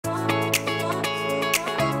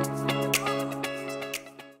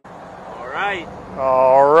right.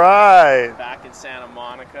 All right. Back in Santa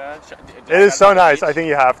Monica. It is so nice. I think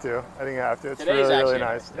you have to. It's Today's really actually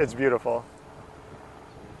nice. nice. It's beautiful.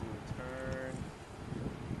 So we'll do a turn.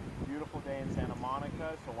 Beautiful day in Santa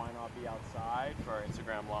Monica, so why not be outside for our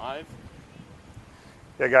Instagram Live?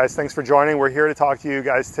 Yeah, guys, thanks for joining. We're here to talk to you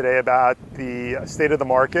guys today about the state of the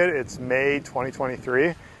market. It's May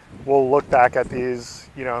 2023. We'll look back at these,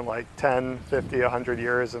 in like 10, 50, 100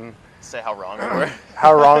 years and say how wrong we were.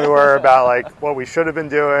 How wrong we were about like what we should have been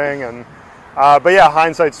doing. And but yeah,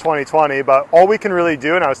 hindsight's 2020. But all we can really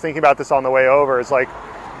do, and I was thinking about this on the way over, is like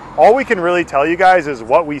all we can really tell you guys is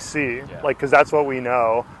what we see, like because that's what we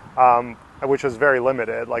know, which is very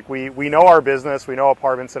limited. Like we know our business, we know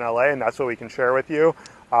apartments in LA, and that's what we can share with you.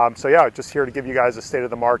 So yeah, just here to give you guys a state of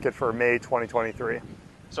the market for May 2023.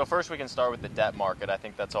 So first we can start with the debt market. I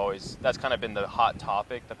think that's kind of been the hot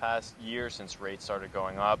topic the past year since rates started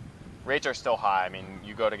going up. Rates are still high. I mean,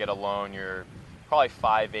 you go to get a loan, you're probably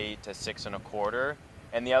 5.8 to 6.25.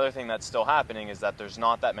 And the other thing that's still happening is that there's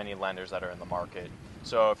not that many lenders that are in the market.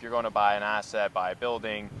 So if you're going to buy an asset, buy a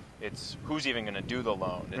building, it's who's even going to do the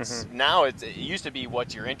loan. It's now it used to be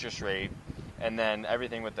what's your interest rate, and then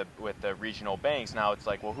everything with the regional banks. Now it's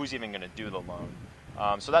like, well, who's even going to do the loan?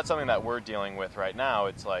 So that's something that we're dealing with right now.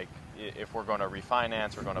 It's like if we're going to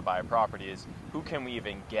refinance, we're going to buy a property, is who can we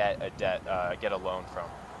even get a loan from?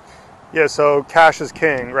 Yeah, so cash is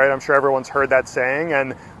king, right? I'm sure everyone's heard that saying.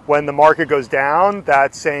 And when the market goes down,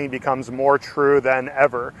 that saying becomes more true than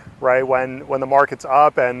ever, right? When the market's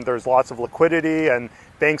up and there's lots of liquidity and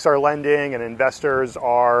banks are lending and investors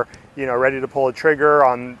are, ready to pull a trigger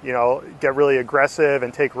on, get really aggressive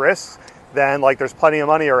and take risks, then like there's plenty of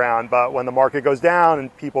money around. But when the market goes down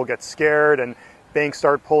and people get scared and banks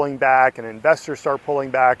start pulling back and investors start pulling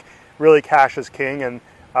back, really cash is king. And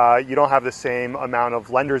you don't have the same amount of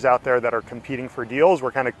lenders out there that are competing for deals.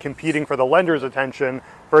 We're kind of competing for the lender's attention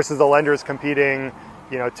versus the lenders competing,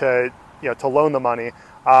 to loan the money.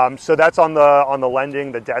 So that's on the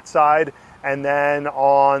lending, the debt side, and then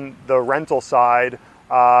on the rental side,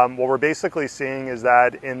 what we're basically seeing is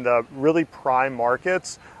that in the really prime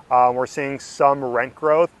markets, we're seeing some rent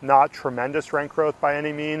growth, not tremendous rent growth by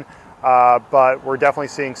any mean, but we're definitely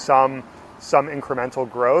seeing some incremental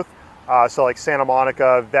growth. So like Santa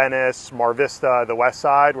Monica, Venice, Mar Vista, the west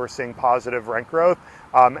side, we're seeing positive rent growth.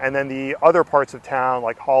 And then the other parts of town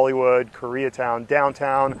like Hollywood, Koreatown,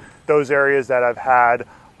 downtown, those areas that have had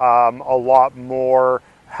a lot more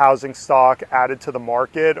housing stock added to the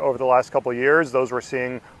market over the last couple of years, those we're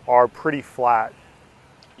seeing are pretty flat.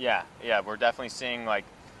 Yeah, we're definitely seeing like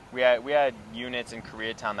we had units in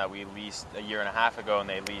Koreatown that we leased a year and a half ago, and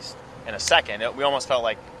they leased in a second. We almost felt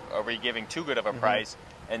like, are we giving too good of a price?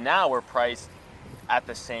 And now we're priced at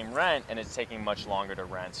the same rent, and it's taking much longer to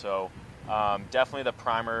rent. So definitely the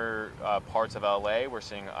primer parts of LA, we're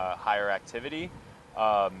seeing higher activity.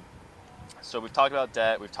 So we've talked about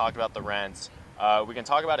debt, we've talked about the rents. We can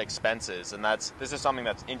talk about expenses, and this is something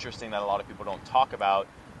that's interesting that a lot of people don't talk about.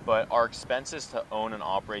 But our expenses to own and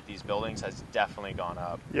operate these buildings has definitely gone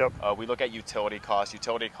up. Yep. We look at utility costs.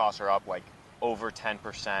 Utility costs are up like over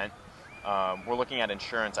 10%. We're looking at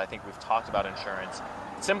insurance. I think we've talked about insurance.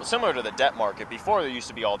 Similar to the debt market, before there used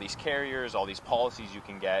to be all these carriers, all these policies you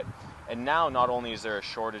can get, and now not only is there a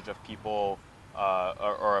shortage of people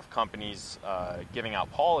or of companies giving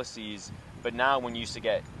out policies, but now when you used to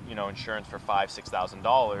get insurance for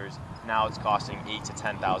 $5,000-$6,000, now it's costing $8,000 to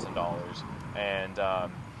 $10,000,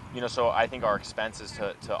 and so I think our expenses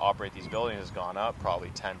to operate these buildings has gone up probably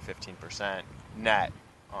 10-15% net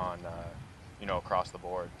on across the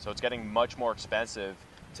board. So it's getting much more expensive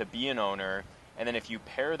to be an owner. And then if you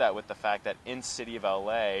pair that with the fact that in City of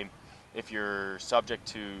LA, if you're subject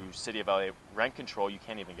to City of LA rent control, you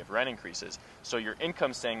can't even give rent increases. So your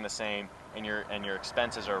income's staying the same, and your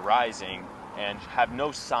expenses are rising and have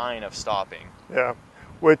no sign of stopping. Yeah,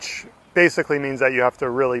 which basically means that you have to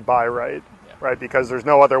really buy right, right? Because there's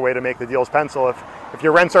no other way to make the deals pencil. If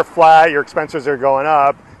your rents are flat, your expenses are going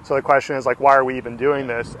up. So the question is like, why are we even doing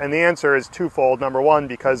this? And the answer is twofold. Number one,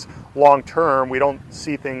 because long term, we don't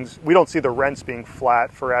see the rents being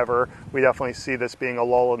flat forever. We definitely see this being a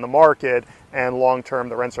lull in the market, and long term,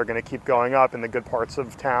 the rents are going to keep going up in the good parts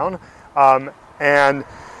of town. And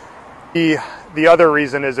the other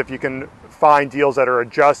reason is if you can find deals that are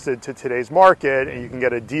adjusted to today's market and you can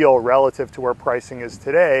get a deal relative to where pricing is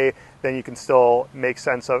today, then you can still make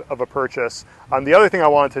sense of a purchase. The other thing I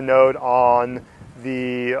wanted to note on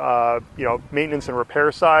the maintenance and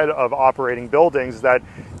repair side of operating buildings is that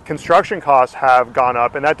construction costs have gone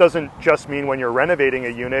up, and that doesn't just mean when you're renovating a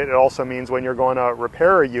unit. It also means when you're going to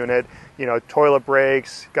repair a unit. Toilet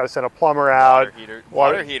breaks, got to send a plumber out.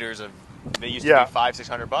 Water heaters have They used to be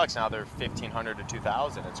 $500-600. Now they're $1,500 to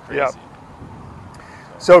 $2,000. It's crazy. Yep.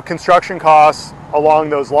 So construction costs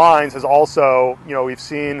along those lines is also, we've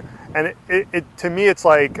seen, and it to me it's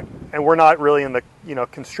like, and we're not really in the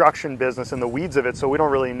construction business, in the weeds of it, so we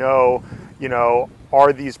don't really know,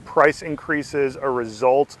 are these price increases a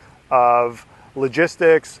result of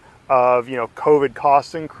logistics, of COVID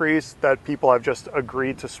cost increase that people have just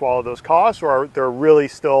agreed to swallow those costs, or are there really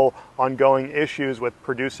still ongoing issues with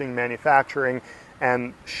producing, manufacturing,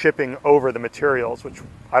 and shipping over the materials, which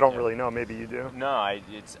I don't really know. Maybe you do. No,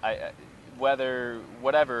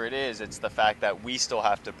 whatever it is, it's the fact that we still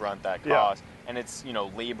have to brunt that cost, and it's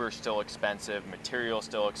labor still expensive, material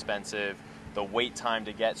still expensive, the wait time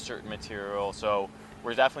to get certain material. So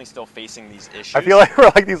we're definitely still facing these issues. I feel like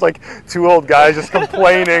we're like these two old guys just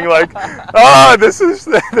complaining like, this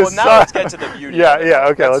well, now let's get to the beauty of it.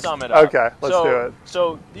 Okay, let's sum it up. Okay, let's do it.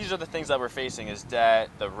 So these are the things that we're facing: is debt,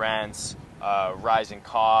 the rents, rising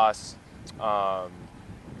costs.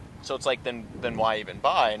 So it's like, then why even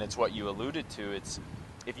buy? And it's what you alluded to. It's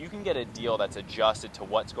if you can get a deal that's adjusted to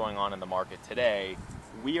what's going on in the market today.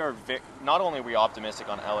 We are not only are we optimistic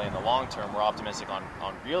on LA in the long term, we're optimistic on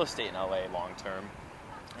real estate in LA long term.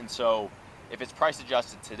 And so if it's price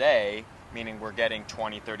adjusted today, meaning we're getting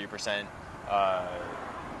 20-30%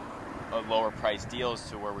 lower price deals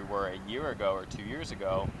to where we were a year ago or 2 years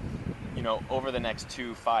ago, over the next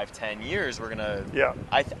 2, 5, 10 years, we're gonna. Yeah.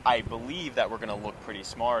 I believe that we're gonna look pretty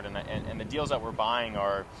smart, and the deals that we're buying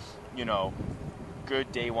are,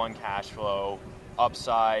 good day one cash flow,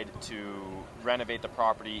 upside to renovate the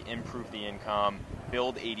property, improve the income,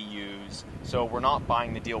 build ADUs. So we're not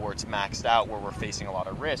buying the deal where it's maxed out, where we're facing a lot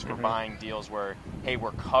of risk. We're buying deals where, hey,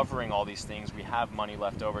 we're covering all these things. We have money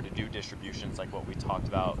left over to do distributions, like what we talked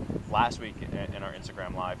about last week in our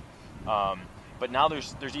Instagram Live. But now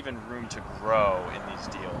there's even room to grow in these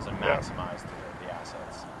deals and maximize the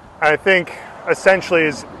assets. I think essentially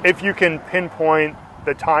is if you can pinpoint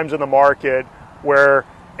the times in the market where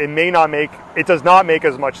it does not make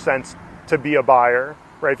as much sense to be a buyer,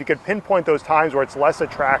 right? If you could pinpoint those times where it's less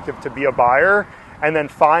attractive to be a buyer, and then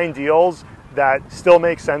find deals that still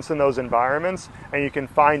make sense in those environments, and you can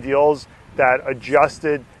find deals that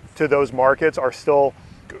adjusted to those markets are still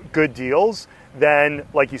good deals, then,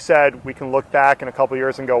 like you said, we can look back in a couple of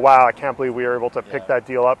years and go, wow, I can't believe we were able to pick that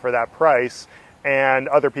deal up for that price. And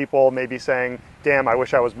other people may be saying, damn, I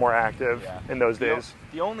wish I was more active in those days.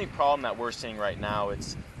 The only problem that we're seeing right now,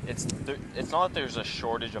 it's not that there's a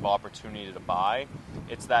shortage of opportunity to buy.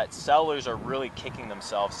 It's that sellers are really kicking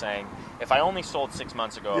themselves saying, if I only sold 6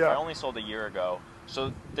 months ago, if I only sold a year ago.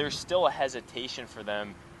 So there's still a hesitation for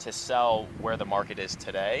them to sell where the market is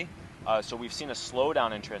today. So we've seen a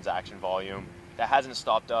slowdown in transaction volume. That hasn't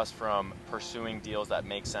stopped us from pursuing deals that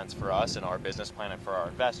make sense for us and our business plan and for our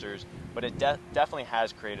investors, but it definitely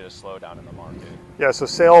has created a slowdown in the market. Yeah, so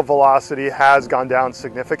sale velocity has gone down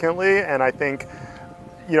significantly, and I think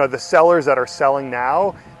the sellers that are selling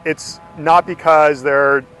now, it's not because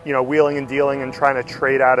they're wheeling and dealing and trying to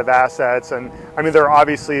trade out of assets, and I mean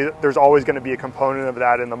there's always going to be a component of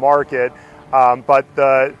that in the market, but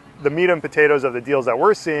the meat and potatoes of the deals that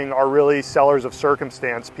we're seeing are really sellers of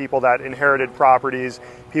circumstance, people that inherited properties,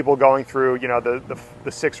 people going through,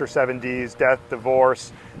 the 6 or 7 Ds, death,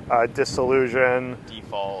 divorce, dissolution.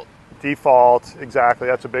 Default, exactly,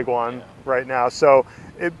 that's a big one right now. So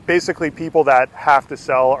basically people that have to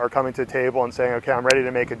sell are coming to the table and saying, okay, I'm ready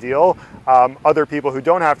to make a deal. Other people who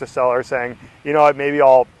don't have to sell are saying, you know what, maybe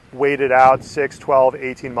I'll wait it out 6, 12,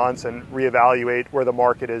 18 months and reevaluate where the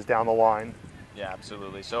market is down the line. Yeah,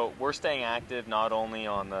 absolutely. So we're staying active not only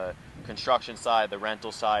on the construction side, the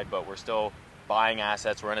rental side, but we're still buying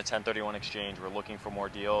assets. We're in a 1031 exchange. We're looking for more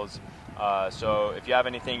deals. So if you have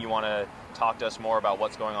anything you want to talk to us more about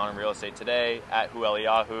what's going on in real estate today, at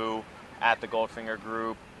Eliyahu, at the Goldfinger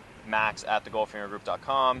Group, Max at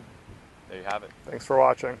thegoldfingergroup.com. There you have it. Thanks for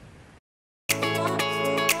watching.